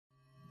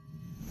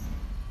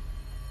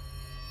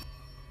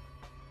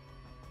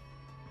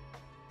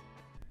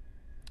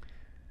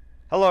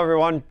Hello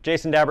everyone,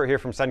 Jason Dabbert here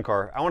from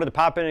Sencore. I wanted to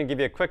pop in and give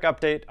you a quick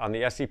update on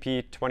the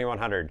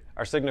SCP-2100,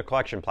 our signal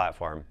collection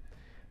platform.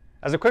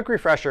 As a quick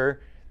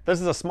refresher, this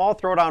is a small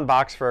throwdown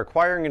box for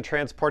acquiring and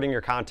transporting your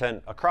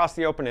content across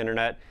the open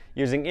internet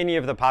using any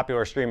of the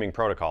popular streaming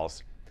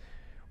protocols.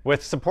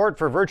 With support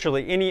for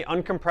virtually any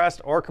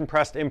uncompressed or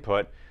compressed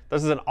input,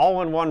 this is an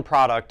all-in-one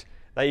product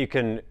that you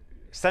can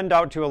send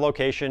out to a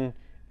location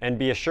and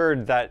be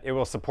assured that it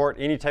will support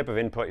any type of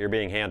input you're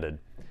being handed.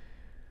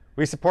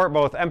 We support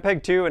both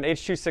MPEG2 and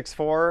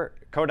H.264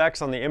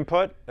 codecs on the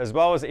input, as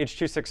well as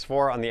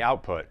H.264 on the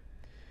output.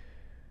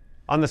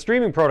 On the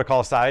streaming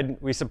protocol side,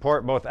 we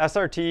support both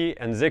SRT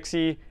and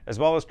Zixi, as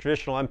well as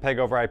traditional MPEG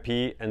over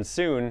IP, and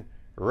soon,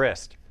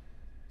 RIST.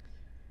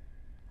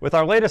 With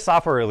our latest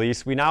software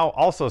release, we now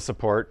also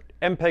support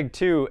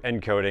MPEG2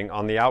 encoding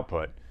on the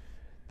output.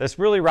 This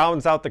really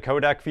rounds out the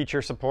codec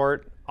feature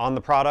support on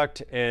the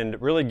product and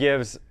really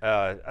gives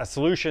a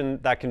solution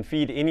that can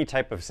feed any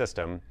type of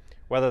system,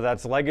 whether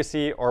that's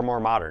legacy or more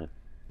modern.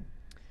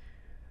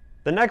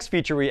 The next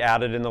feature we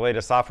added in the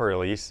latest software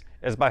release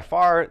is by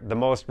far the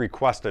most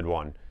requested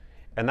one,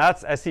 and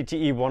that's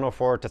SCTE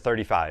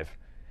 104-35.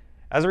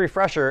 As a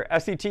refresher,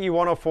 SCTE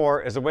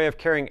 104 is a way of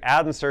carrying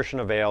add insertion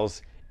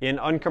avails in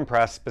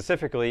uncompressed,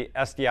 specifically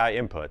SDI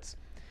inputs.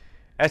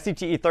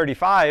 SCTE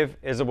 35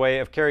 is a way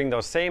of carrying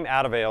those same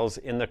add avails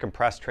in the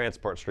compressed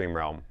transport stream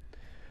realm.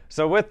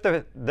 So with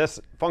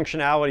this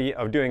functionality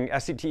of doing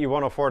SCTE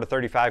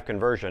 104-35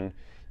 conversion,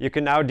 you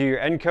can now do your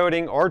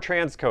encoding or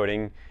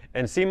transcoding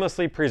and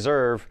seamlessly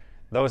preserve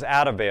those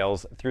add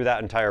avails through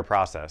that entire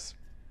process.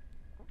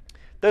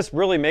 This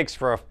really makes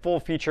for a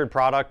full-featured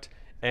product,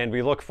 and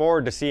we look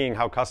forward to seeing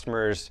how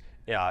customers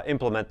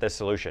implement this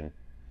solution.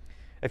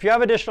 If you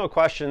have additional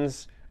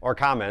questions or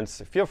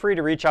comments, feel free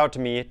to reach out to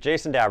me,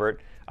 Jason Dabbert.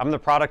 I'm the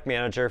product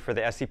manager for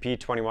the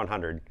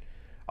SCP-2100.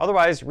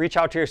 Otherwise, reach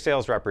out to your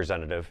sales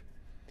representative.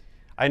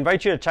 I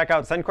invite you to check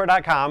out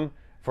Sencore.com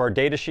for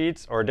data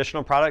sheets or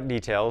additional product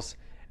details,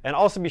 and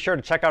also be sure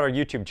to check out our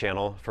YouTube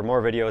channel for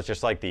more videos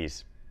just like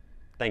these.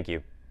 Thank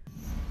you.